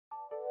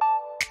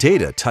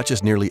Data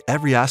touches nearly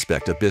every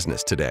aspect of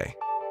business today.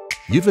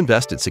 You've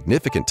invested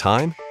significant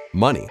time,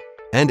 money,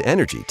 and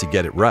energy to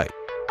get it right.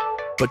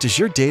 But does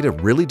your data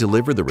really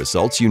deliver the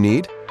results you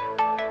need?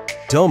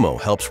 Domo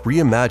helps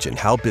reimagine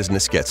how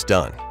business gets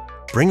done,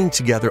 bringing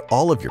together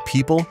all of your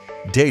people,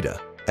 data,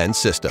 and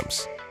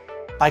systems.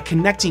 By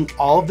connecting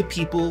all of the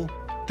people,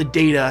 the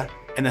data,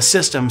 and the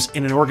systems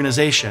in an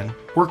organization,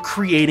 we're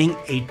creating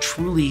a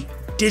truly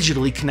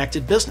digitally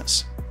connected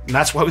business. And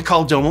that's why we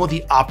call Domo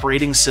the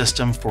operating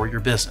system for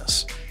your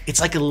business. It's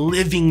like a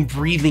living,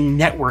 breathing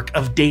network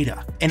of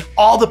data and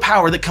all the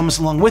power that comes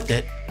along with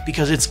it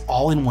because it's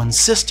all in one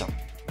system.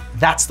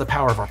 That's the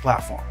power of our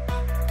platform.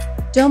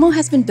 Domo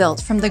has been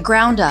built from the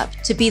ground up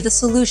to be the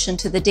solution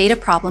to the data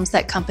problems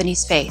that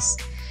companies face,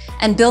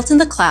 and built in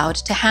the cloud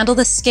to handle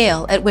the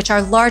scale at which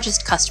our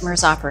largest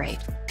customers operate.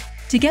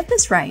 To get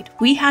this right,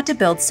 we had to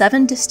build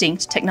 7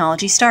 distinct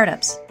technology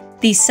startups.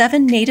 These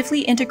 7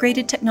 natively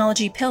integrated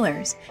technology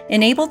pillars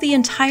enable the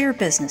entire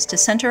business to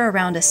center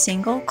around a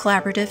single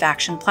collaborative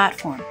action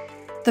platform.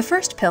 The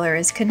first pillar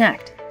is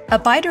Connect, a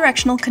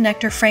bidirectional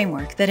connector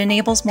framework that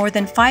enables more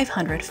than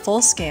 500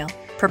 full-scale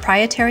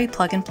proprietary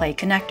plug-and-play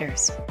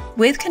connectors.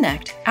 With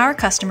Connect, our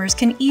customers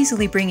can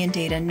easily bring in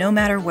data no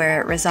matter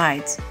where it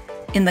resides,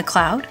 in the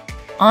cloud,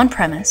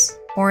 on-premise,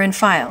 or in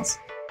files.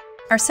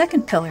 Our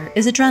second pillar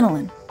is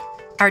Adrenaline,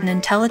 an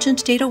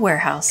intelligent data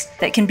warehouse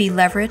that can be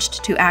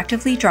leveraged to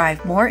actively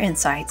drive more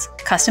insights,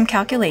 custom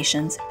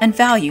calculations, and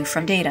value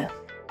from data.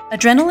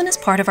 Adrenaline is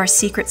part of our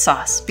secret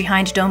sauce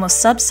behind Domo's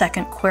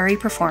sub-second query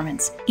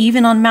performance,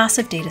 even on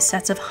massive data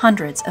sets of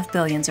hundreds of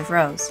billions of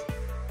rows.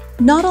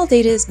 Not all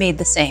data is made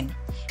the same,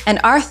 and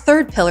our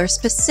third pillar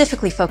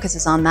specifically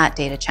focuses on that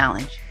data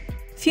challenge.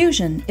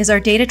 Fusion is our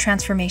data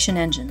transformation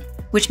engine,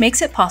 which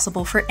makes it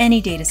possible for any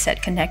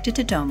dataset connected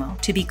to Domo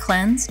to be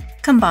cleansed,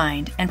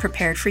 combined, and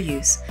prepared for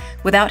use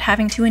without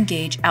having to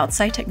engage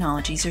outside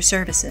technologies or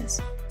services.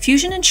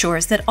 Fusion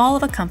ensures that all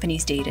of a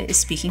company's data is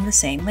speaking the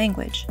same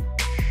language.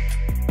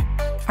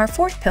 Our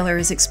fourth pillar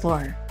is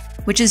Explorer,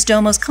 which is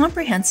Domo's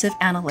comprehensive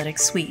analytics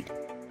suite.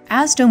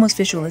 As Domo's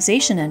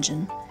visualization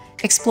engine,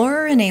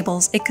 Explorer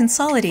enables a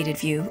consolidated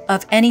view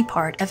of any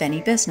part of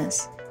any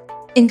business.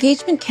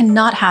 Engagement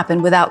cannot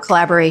happen without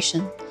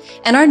collaboration,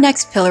 and our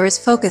next pillar is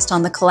focused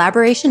on the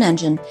collaboration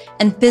engine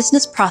and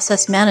business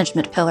process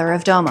management pillar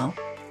of Domo.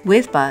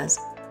 With Buzz,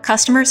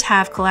 customers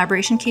have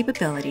collaboration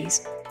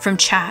capabilities from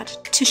chat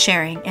to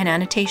sharing and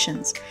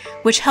annotations,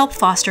 which help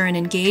foster an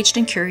engaged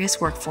and curious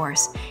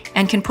workforce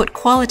and can put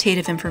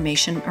qualitative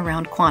information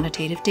around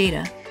quantitative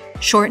data,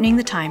 shortening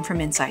the time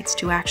from insights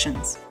to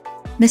actions.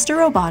 Mr.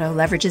 Roboto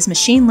leverages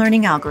machine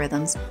learning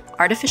algorithms,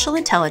 artificial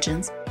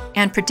intelligence,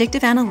 and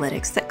predictive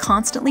analytics that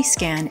constantly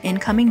scan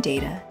incoming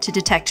data to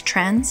detect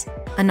trends,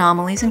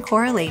 anomalies, and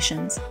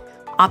correlations,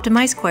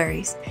 optimize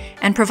queries,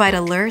 and provide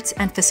alerts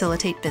and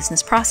facilitate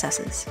business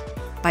processes.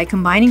 By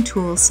combining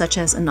tools such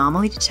as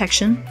anomaly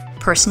detection,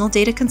 personal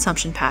data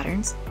consumption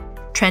patterns,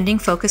 trending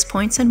focus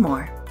points, and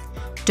more,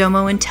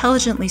 Domo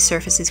intelligently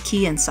surfaces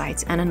key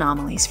insights and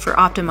anomalies for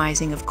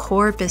optimizing of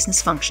core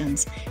business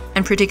functions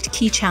and predict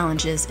key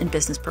challenges in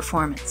business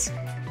performance.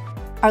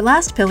 Our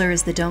last pillar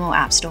is the Domo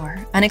App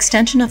Store, an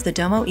extension of the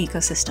Domo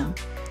ecosystem,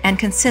 and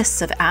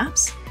consists of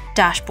apps,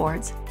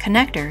 dashboards,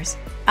 connectors,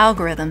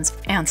 algorithms,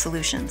 and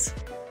solutions.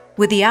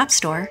 With the App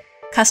Store,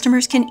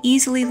 customers can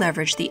easily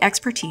leverage the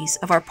expertise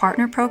of our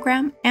partner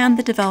program and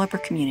the developer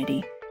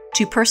community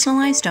to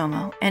personalize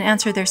Domo and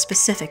answer their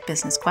specific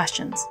business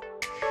questions.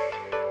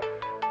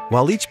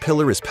 While each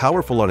pillar is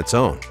powerful on its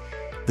own,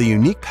 the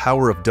unique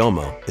power of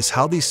Domo is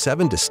how these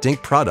 7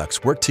 distinct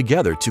products work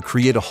together to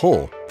create a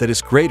whole that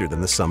is greater than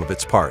the sum of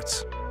its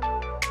parts.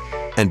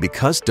 And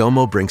because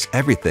Domo brings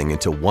everything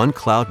into one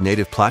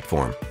cloud-native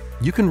platform,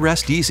 you can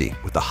rest easy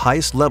with the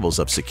highest levels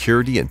of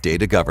security and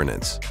data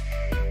governance.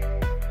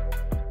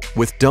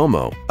 With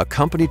Domo, a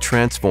company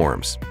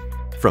transforms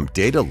from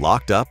data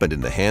locked up and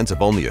in the hands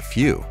of only a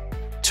few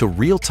to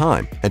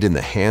real-time and in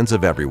the hands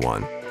of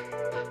everyone.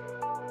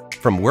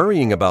 From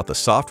worrying about the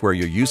software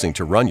you're using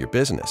to run your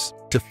business,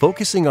 to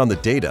focusing on the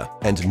data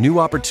and new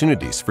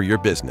opportunities for your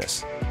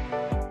business.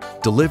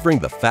 Delivering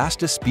the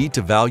fastest speed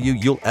to value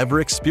you'll ever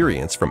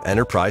experience from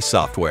enterprise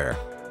software.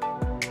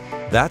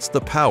 That's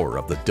the power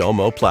of the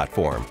Domo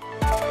platform.